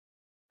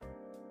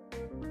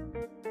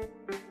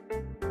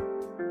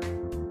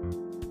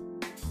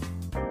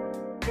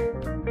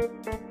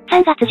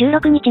3月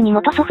16日に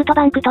元ソフト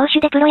バンク投手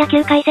でプロ野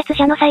球解説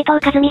者の斉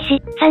藤和美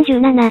氏、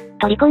37、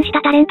と離婚し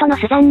たタレントの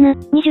スザンヌ、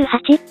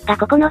28、が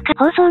9日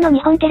放送の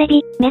日本テレ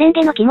ビ、メレン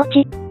ゲの気持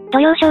ち、土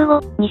曜正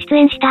午に出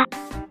演した。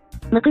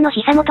無垢の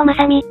久本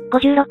雅美、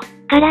56、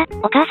から、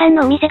お母さん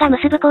のお店が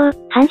結ぶ子、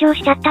繁盛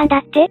しちゃったんだ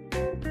って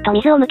と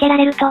水を向けら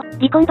れると、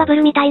離婚バブ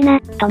ルみたいな、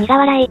と苦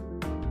笑い。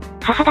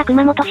母が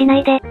熊本市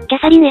内で、キャ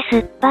サリン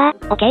S、バ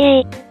ー、を経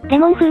営。レ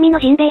モン風味の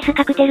ジンベース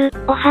カクテル、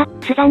オハ、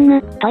スザン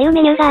ヌ、という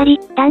メニューがあり、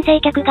男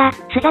性客が、ス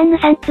ザンヌ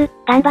さんつ、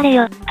頑張れ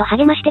よ、と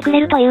励ましてくれ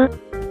るという。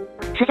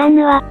スザン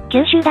ヌは、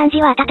九州男児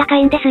は温か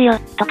いんですよ、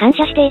と感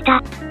謝してい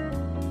た。